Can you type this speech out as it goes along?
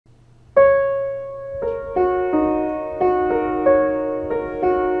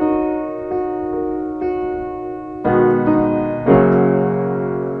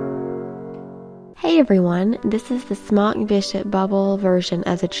everyone, this is the Smocked Bishop bubble version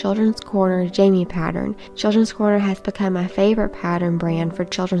of the Children's Corner Jamie pattern. Children's Corner has become my favorite pattern brand for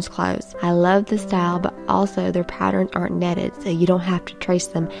children's clothes. I love the style, but also their patterns aren't netted, so you don't have to trace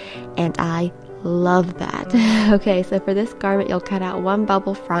them, and I love that. Okay, so for this garment, you'll cut out one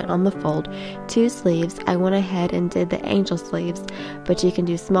bubble front on the fold, 2 sleeves. I went ahead and did the angel sleeves, but you can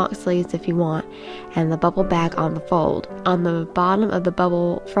do smock sleeves if you want, and the bubble back on the fold. On the bottom of the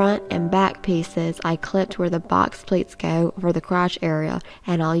bubble front and back pieces, I clipped where the box pleats go for the crotch area,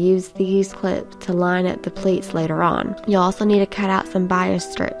 and I'll use these clips to line up the pleats later on. You'll also need to cut out some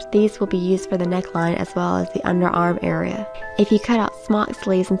bias strips. These will be used for the neckline as well as the underarm area. If you cut out smock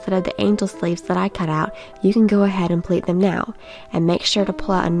sleeves instead of the angel sleeves that I cut out, you can go ahead and pleat them now, and make sure to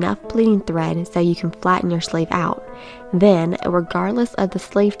pull out enough pleating thread so you can flatten your sleeve out. Then, regardless of the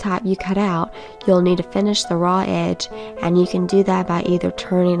sleeve type you cut out, you'll need to finish the raw edge, and you can do that by either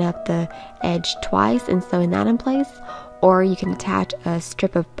turning up the edge twice and sewing that in place, or you can attach a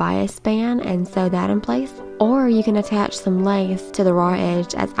strip of bias band and sew that in place, or you can attach some lace to the raw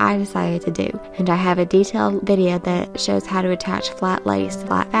edge as I decided to do. And I have a detailed video that shows how to attach flat lace to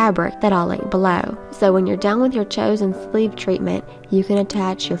flat fabric that I'll link below. So when you're done with your chosen sleeve treatment, you can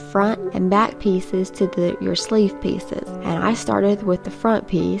attach your front and back pieces to your sleeve pieces. And I started with the front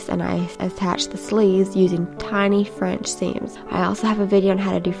piece, and I attached the sleeves using tiny French seams. I also have a video on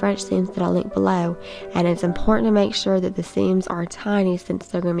how to do French seams that I'll link below, and it's important to make sure that the seams are tiny since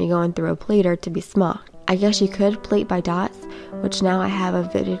they're going to be going through a pleater to be smocked. I guess you could pleat by dots, which now I have a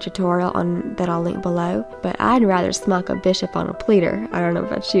video tutorial on that I'll link below, but I'd rather smock a bishop on a pleater. I don't know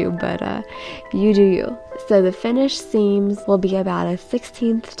about you, but you do you. So the finished seams will be about a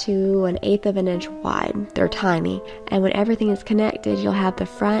 1/16 to an 1/8 of an inch wide. They're tiny, and when everything is connected, you'll have the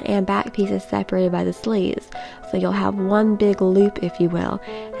front and back pieces separated by the sleeves. So you'll have one big loop, if you will,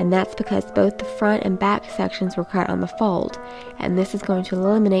 and that's because both the front and back sections were cut on the fold, and this is going to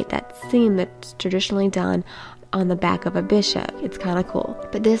eliminate that seam that's traditionally done on the back of a bishop. It's kind of cool.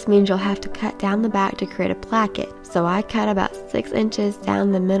 But this means you'll have to cut down the back to create a placket. So I cut about 6 inches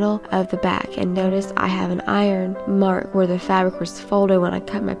down the middle of the back, and notice I have an iron mark where the fabric was folded when I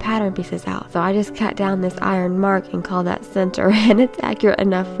cut my pattern pieces out. So I just cut down this iron mark and call that center, and it's accurate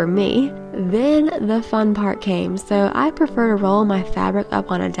enough for me. Then the fun part came. So I prefer to roll my fabric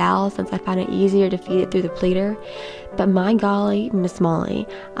up on a dowel since I find it easier to feed it through the pleater. But my golly, Miss Molly,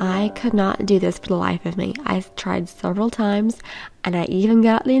 I could not do this for the life of me. I tried several times, and I even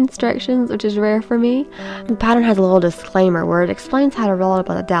got the instructions, which is rare for me. The pattern has a little disclaimer where it explains how to roll it up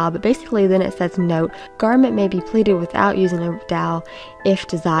on a dowel, but basically then it says, note, garment may be pleated without using a dowel if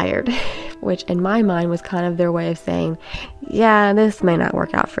desired, which in my mind was kind of their way of saying, yeah, this may not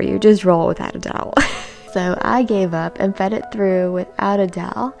work out for you, just roll without a dowel. So I gave up and fed it through without a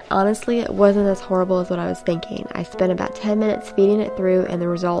dowel. Honestly, it wasn't as horrible as what I was thinking. I spent about 10 minutes feeding it through, and the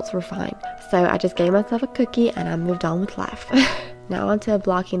results were fine. So I just gave myself a cookie, and I moved on with life. Now onto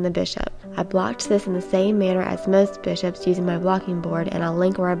blocking the bishop. I blocked this in the same manner as most bishops using my blocking board, and I'll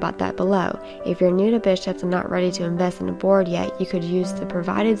link where I bought that below. If you're new to bishops and not ready to invest in a board yet, you could use the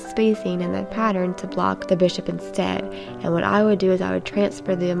provided spacing in that pattern to block the bishop instead. And what I would do is I would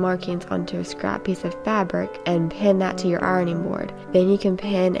transfer the markings onto a scrap piece of fabric and pin that to your ironing board. Then you can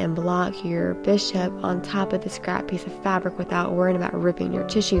pin and block your bishop on top of the scrap piece of fabric without worrying about ripping your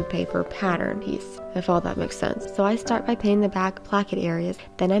tissue paper pattern piece, if all that makes sense. So I start by pinning the back placket areas,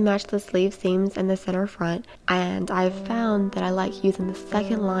 then I match the sleeve seams and the center front, and I've found that I like using the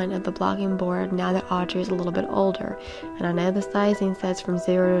second line of the blocking board now that Audrey is a little bit older. And I know the sizing says from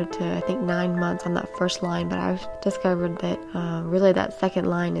 0 to I think 9 months on that first line, but I've discovered that really that second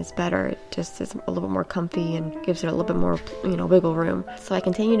line is better. It just is a little bit more comfy and gives it a little bit more, wiggle room. So I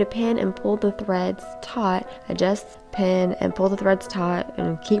continue to pin and pull the threads taut, adjust, pin and pull the threads taut,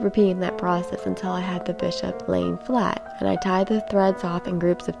 and keep repeating that process until I had the bishop laying flat. And I tie the threads off in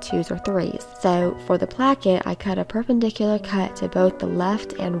groups of 2s or 3s. So for the placket, I cut a perpendicular cut to both the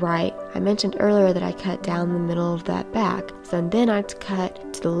left and right. I mentioned earlier that I cut down the middle of that back. So then I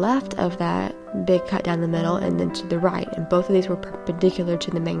cut to the left of that big cut down the middle, and then to the right, and both of these were perpendicular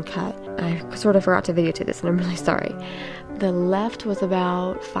to the main cut. I sort of forgot to videotape this, and I'm really sorry. The left was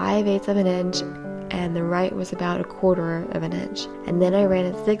about 5/8 of an inch, and the right was about 1/4 of an inch. And then I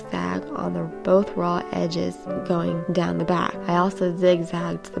ran a zigzag on both raw edges going down the back. I also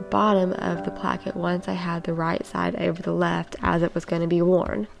zigzagged to the bottom of the placket once I had the right side over the left as it was going to be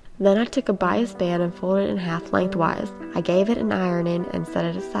worn. Then I took a bias band and folded it in half lengthwise. I gave it an ironing and set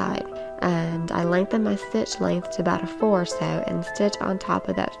it aside. And I lengthened my stitch length to about a 4 or so and stitch on top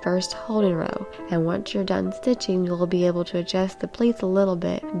of that first holding row. And once you're done stitching, you'll be able to adjust the pleats a little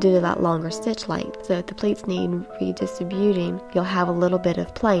bit due to that longer stitch length. So if the pleats need redistributing, you'll have a little bit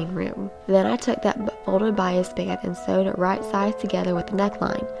of playing room. Then I took that folded bias band and sewed it right sides together with the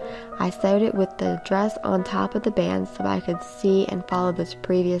neckline. I sewed it with the dress on top of the band so I could see and follow those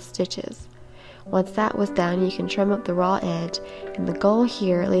previous stitches. Once that was done, you can trim up the raw edge, and the goal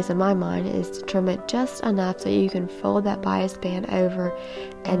here, at least in my mind, is to trim it just enough so you can fold that bias band over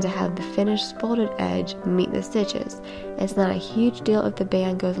and to have the finished folded edge meet the stitches. It's not a huge deal if the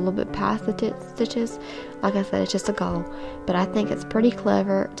band goes a little bit past the stitches. Like I said, it's just a goal, but I think it's pretty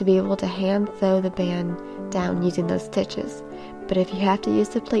clever to be able to hand sew the band down using those stitches. But if you have to use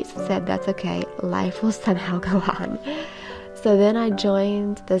the pleats instead, that's okay. Life will somehow go on. So then I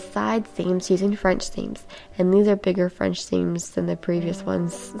joined the side seams using French seams, and these are bigger French seams than the previous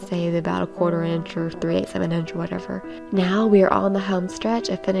ones, say about a 1/4 inch or 3/8 of an inch or whatever. Now we are on the home stretch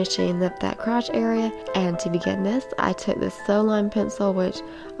of finishing up that crotch area, and to begin this, I took this sew line pencil, which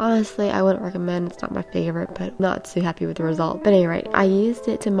honestly I wouldn't recommend. It's not my favorite, but I'm not too happy with the result. But anyway, I used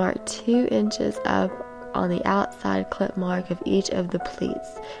it to mark 2 inches up on the outside clip mark of each of the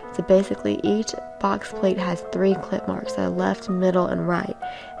pleats. So basically each box pleat has 3 clip marks, so left, middle, and right.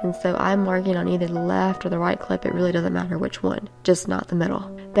 And so I'm marking on either the left or the right clip. It really doesn't matter which one, just not the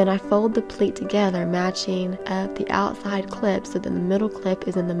middle. Then I fold the pleat together, matching up the outside clip so that the middle clip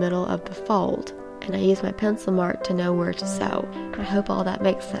is in the middle of the fold. And I use my pencil mark to know where to sew. I hope all that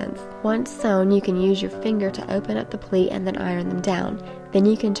makes sense. Once sewn, you can use your finger to open up the pleat and then iron them down. Then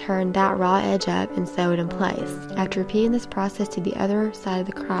you can turn that raw edge up and sew it in place. After repeating this process to the other side of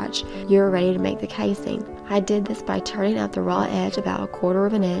the crotch, you're ready to make the casing. I did this by turning up the raw edge about a 1/4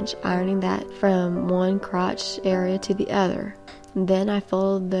 of an inch, ironing that from one crotch area to the other. Then I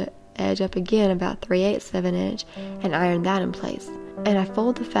fold the edge up again about 3/8 of an inch and iron that in place. And I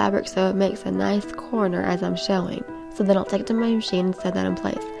fold the fabric so it makes a nice corner as I'm showing. So then I'll take it to my machine and sew that in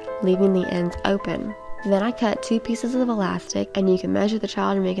place, leaving the ends open. Then I cut 2 pieces of elastic, and you can measure the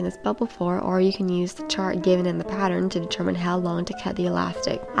child you're making this bubble for, or you can use the chart given in the pattern to determine how long to cut the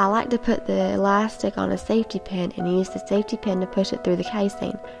elastic. I like to put the elastic on a safety pin and use the safety pin to push it through the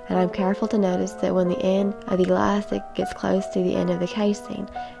casing, and I'm careful to notice that when the end of the elastic gets close to the end of the casing,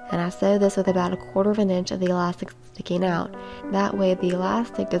 and I sew this with about a 1/4 of an inch of the elastic sticking out. That way the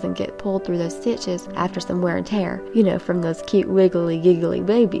elastic doesn't get pulled through those stitches after some wear and tear, you know, from those cute wiggly giggly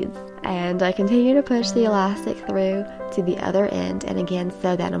babies. And I continue to push the elastic through to the other end and again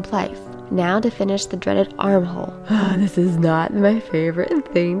sew that in place. Now to finish the dreaded armhole. This is not my favorite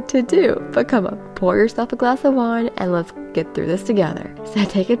thing to do, but come on, pour yourself a glass of wine and let's get through this together. So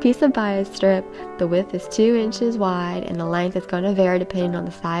take a piece of bias strip. The width is 2 inches wide and the length is going to vary depending on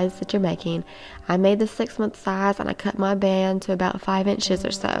the size that you're making. I made the 6-month size and I cut my band to about 5 inches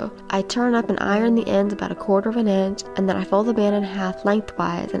or so. I turn up and iron the ends about a 1/4 of an inch, and then I fold the band in half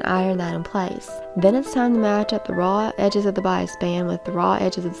lengthwise and iron that in place. Then it's time to match up the raw edges of the bias band with the raw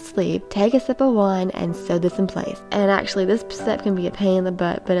edges of the sleeve. Take a sip of wine and sew this in place. And actually this step can be a pain in the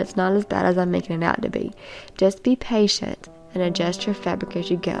butt, but it's not as bad as I'm making it out to be. Just be patient and adjust your fabric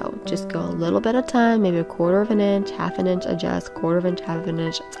as you go. Just go a little bit at a time, maybe a 1/4 of an inch, half an inch, adjust, 1/4 of an inch, half an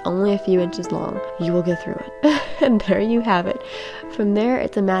inch. It's only a few inches long. You will get through it. And there you have it. From there,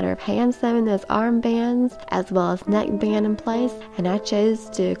 it's a matter of hand sewing those arm bands as well as neck band in place. And I chose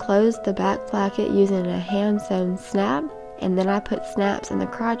to close the back placket using a hand sewn snap. And then I put snaps in the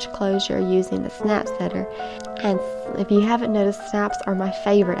crotch closure using the snap setter. And if you haven't noticed, snaps are my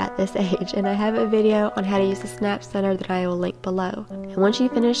favorite at this age, and I have a video on how to use the snap setter that I will link below. And once you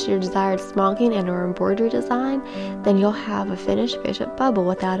finish your desired smocking and or embroidery design, then you'll have a finished bishop bubble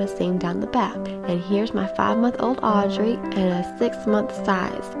without a seam down the back. And here's my 5-month-old Audrey in a 6-month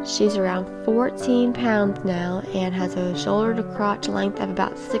size. She's around 14 pounds now and has a shoulder to crotch length of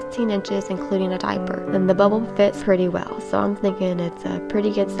about 16 inches including a diaper. And the bubble fits pretty well, so I'm thinking it's a pretty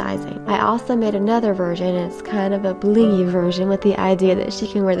good sizing. I also made another version, and it's kind of a blingy version with the idea that she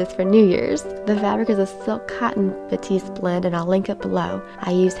can wear this for New Year's. The fabric is a silk cotton batiste blend, and I'll link it below.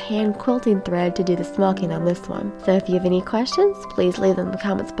 I used hand quilting thread to do the smocking on this one. So if you have any questions, please leave them in the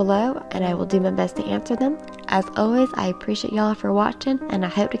comments below, and I will do my best to answer them. As always, I appreciate y'all for watching, and I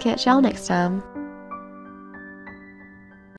hope to catch y'all next time.